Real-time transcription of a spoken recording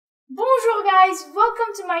Bonjour guys,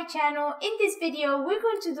 welcome to my channel. In this video, we're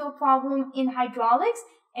going to do a problem in hydraulics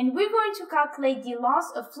and we're going to calculate the loss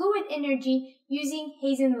of fluid energy using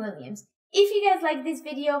Hazen-Williams. If you guys like this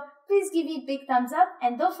video, please give it a big thumbs up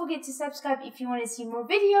and don't forget to subscribe if you want to see more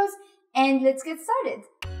videos, and let's get started.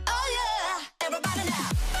 Oh yeah, everybody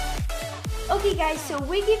now. Okay guys, so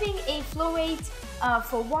we're giving a flow rate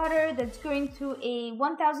for water that's going through a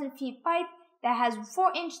 1000 feet pipe that has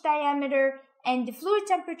 4-inch diameter, and the fluid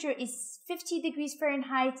temperature is 50 degrees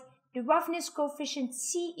Fahrenheit. The roughness coefficient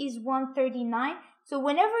C is 139. So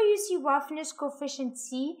whenever you see roughness coefficient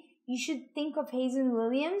C, you should think of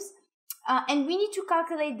Hazen-Williams. And we need to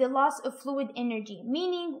calculate the loss of fluid energy,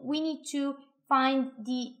 meaning we need to find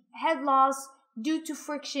the head loss due to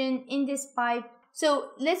friction in this pipe.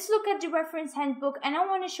 So let's look at the reference handbook, and I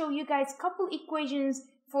want to show you guys a couple equations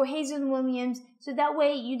for Hazen-Williams, so that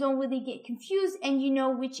way you don't really get confused and you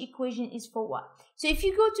know which equation is for what. So if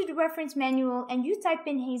you go to the reference manual and you type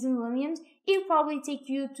in Hazen-Williams, it'll probably take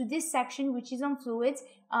you to this section, which is on fluids,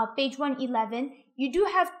 page 111. You do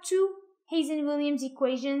have two Hazen-Williams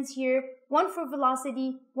equations here, one for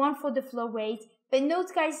velocity, one for the flow rate. But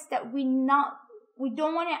note guys that we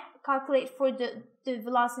don't want to calculate for the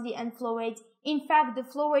velocity and flow rate. In fact, the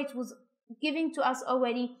flow rate was given to us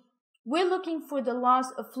already. We're looking for the loss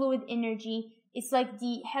of fluid energy. It's like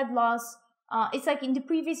the head loss. It's like in the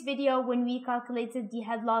previous video when we calculated the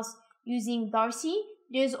head loss using Darcy.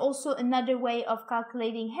 There's also another way of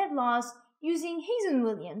calculating head loss using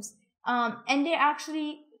Hazen-Williams. And they're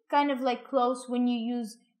actually kind of like close when you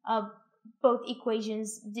use both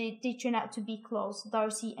equations. They turn out to be close,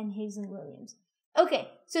 Darcy and Hazen-Williams. Okay,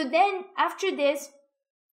 so then after this,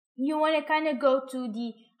 you want to kind of go to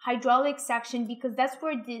the hydraulic section because that's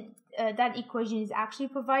where that equation is actually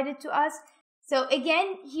provided to us. So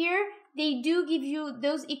again, here they do give you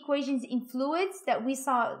those equations in fluids that we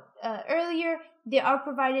saw earlier. They are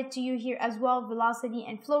provided to you here as well, velocity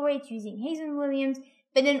and flow rate using Hazen-Williams.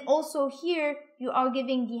 But then also here, you are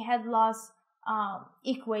giving the head loss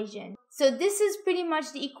equation. So this is pretty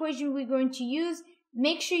much the equation we're going to use.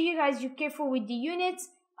 Make sure you guys, you're careful with the units.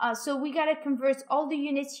 So we got to convert all the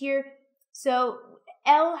units here. So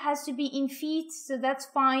L has to be in feet, so that's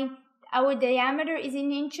fine. Our diameter is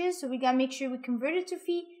in inches, so we gotta make sure we convert it to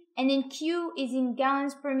feet. And then Q is in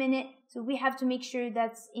gallons per minute, so we have to make sure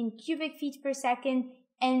that's in cubic feet per second.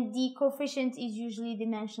 And the coefficient is usually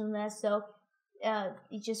dimensionless, so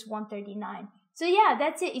it's just 139. So yeah,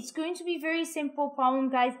 that's it. It's going to be very simple problem,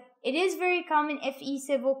 guys. It is very common FE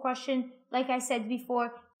civil question, like I said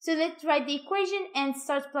before. So let's write the equation and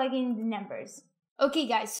start plugging in the numbers. Okay,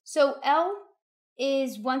 guys, so L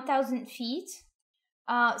is 1000 feet,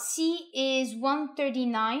 C is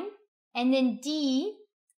 139, and then D,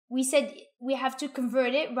 we said we have to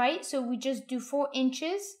convert it, right? So we just do 4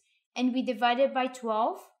 inches and we divide it by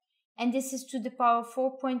 12, and this is to the power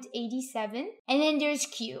 4.87. And then there's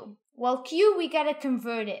Q. Well, Q, we gotta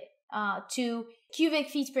convert it to cubic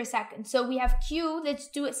feet per second. So we have Q, let's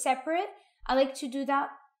do it separate. I like to do that.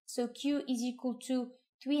 So Q is equal to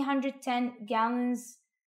 310 gallons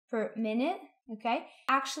per minute. Okay,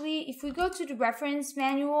 actually, if we go to the reference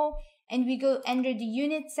manual and we go under the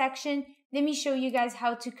unit section, let me show you guys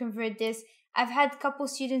how to convert this. I've had a couple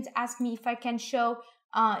students ask me if I can show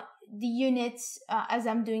the units as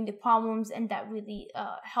I'm doing the problems, and that really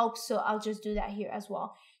helps, so I'll just do that here as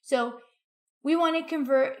well. So we want to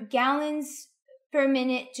convert gallons per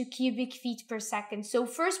minute to cubic feet per second. So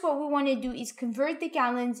first what we want to do is convert the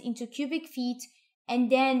gallons into cubic feet, and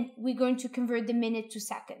then we're going to convert the minute to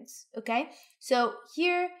seconds, okay? So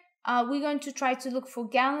here, we're going to try to look for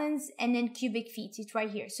gallons and then cubic feet. It's right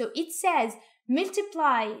here. So it says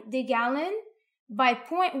multiply the gallon by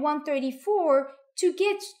 0.134 to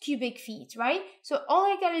get cubic feet, right? So all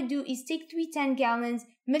I gotta do is take 310 gallons,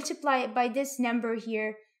 multiply it by this number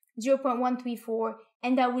here, 0.134,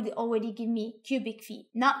 and that would already give me cubic feet.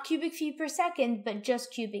 Not cubic feet per second, but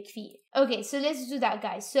just cubic feet. Okay, so let's do that,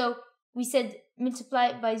 guys. So we said multiply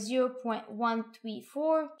it by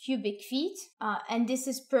 0.134 cubic feet, and this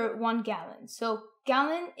is per 1 gallon. So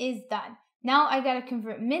gallon is done. Now I gotta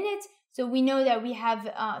convert minute. So we know that we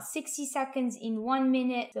have 60 seconds in 1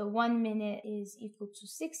 minute. So 1 minute is equal to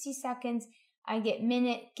 60 seconds. I get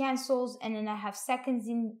minute cancels, and then I have seconds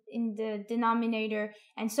in the denominator.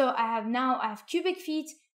 And so I have cubic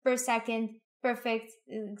feet per second. Perfect,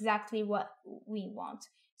 exactly what we want.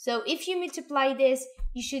 So if you multiply this,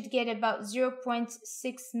 you should get about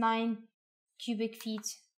 0.69 cubic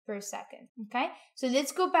feet per second, okay? So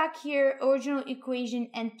let's go back here, original equation,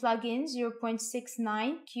 and plug in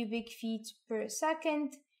 0.69 cubic feet per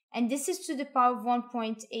second. and this is to the power of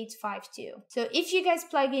 1.852. So if you guys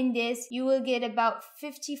plug in this, you will get about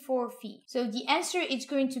 54 feet. So the answer is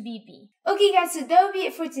going to be B. Okay guys, so that will be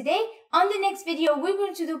it for today. On the next video, we're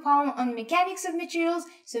going to do a problem on mechanics of materials,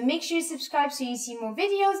 so make sure you subscribe so you see more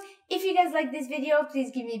videos. If you guys like this video,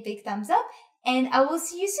 please give me a big thumbs up, and I will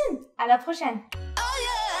see you soon. À la prochaine!